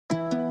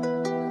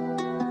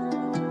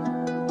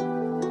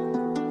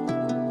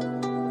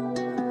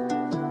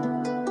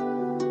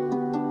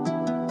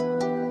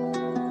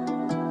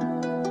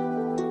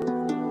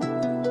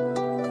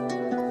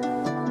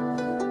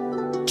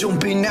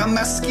Jumping out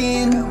my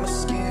skin.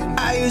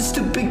 I used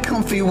to be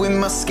comfy with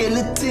my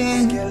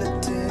skeleton.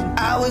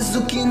 I was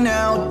looking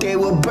out, they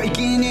were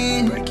breaking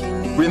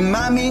in.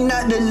 Remind me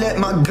not to let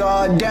my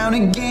guard down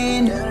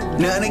again.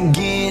 Not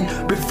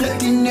again.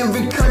 Reflecting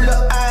every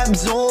color I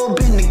absorb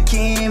in the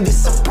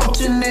canvas.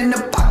 Approaching an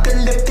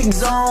apocalyptic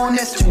zone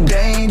that's too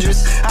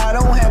dangerous. I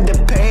don't have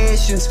the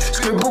patience.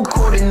 Scribble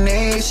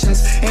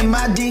coordinations. Am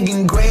I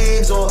digging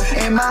graves or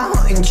am I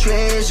hunting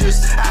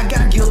treasures? I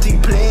got guilty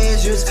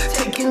pleasures,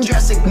 taking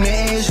drastic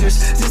measures.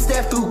 This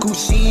that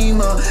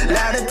Fukushima,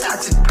 lot of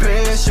toxic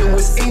pressure.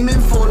 Was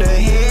aiming for the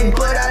head,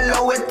 but I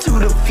lower it to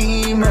the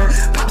femur.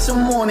 Pop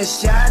some warning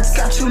shots,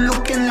 got you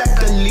looking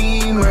like a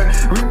lemur.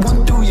 Rip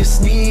one through your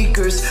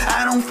sneakers,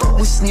 I don't fuck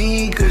with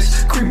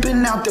sneakers.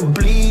 Creeping out the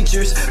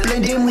bleachers,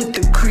 blending with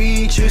the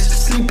creatures.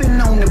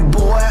 Sleeping on the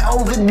boy,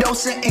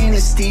 overdosing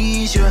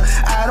anesthesia.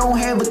 I don't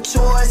have a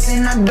choice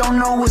and I don't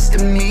know what's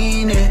the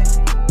meaning.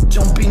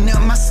 Jumping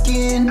out my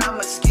skin.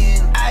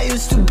 I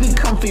used to be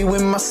comfy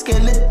with my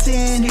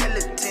skeleton.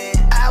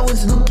 I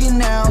was looking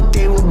out,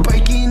 they were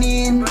breaking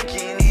in.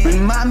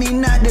 Remind me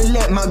not to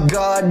let my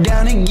guard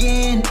down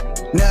again.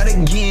 Not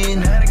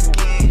again.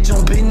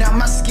 Jumping out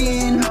my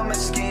skin.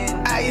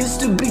 I used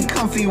to be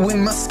comfy with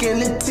my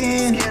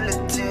skeleton.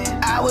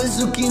 I was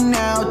looking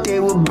out, they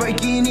were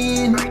breaking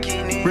in.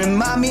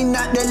 Remind me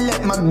not to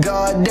let my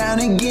guard down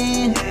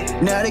again.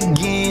 Not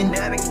again.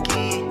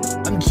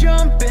 I'm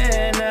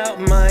jumping out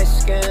my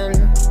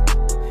skin.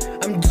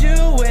 I'm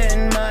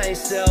doing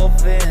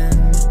myself in.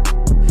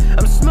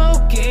 I'm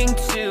smoking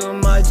too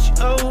much,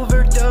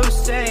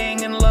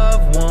 overdosing, and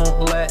love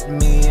won't let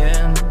me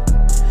in.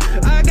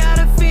 I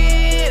gotta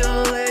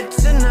feel it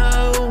to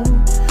know,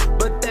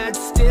 but that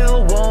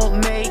still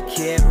won't make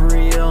it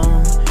real.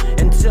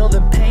 Until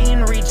the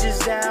pain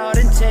reaches out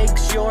and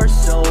takes your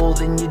soul,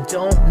 then you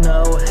don't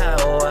know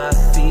how I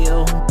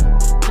feel.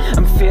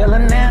 I'm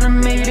feeling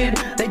animated,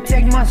 they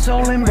take my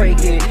soul and break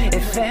it.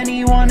 If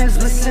anyone is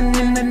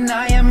listening, then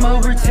I am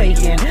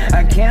overtaken.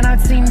 I cannot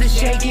seem to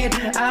shake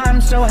it,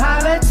 I'm so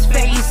high, let's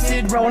face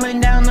it.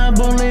 Rolling down the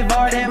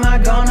boulevard, am I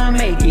gonna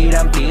make it?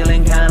 I'm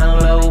feeling kinda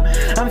low,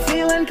 I'm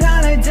feeling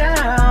kinda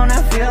down.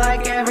 I feel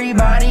like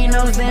everybody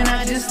knows, then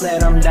I just let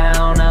them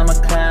down. I'm a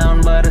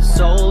clown, but a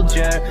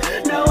soldier.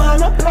 No,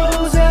 I'm a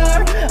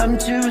poser. I'm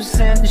 2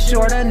 cents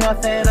short of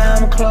nothing,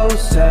 I'm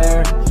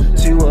closer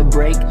to a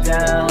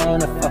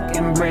breakdown, a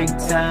fucking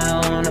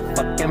breakdown, a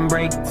fucking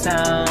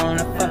breakdown,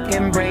 a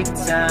fucking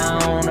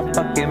breakdown, a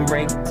fucking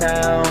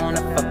breakdown,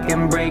 a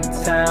fucking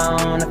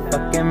breakdown, a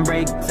fucking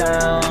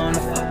breakdown,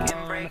 a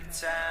fucking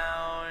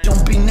breakdown.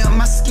 Jumping out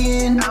my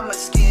skin.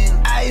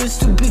 I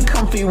used to be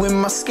comfy with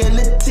my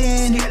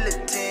skeleton.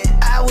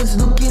 I was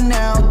looking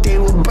out, they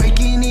were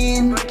breaking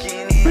in.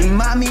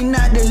 Remind me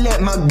not to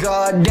let my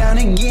guard down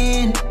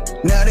again.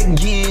 Not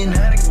again.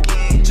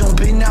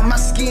 Jumping out my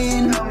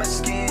skin.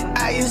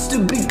 I used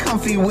to be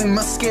comfy with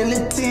my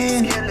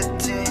skeleton.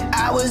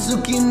 I was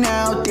looking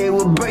out, they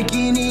were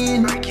breaking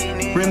in.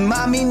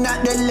 Remind me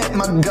not to let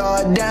my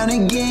guard down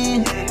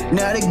again.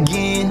 Not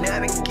again.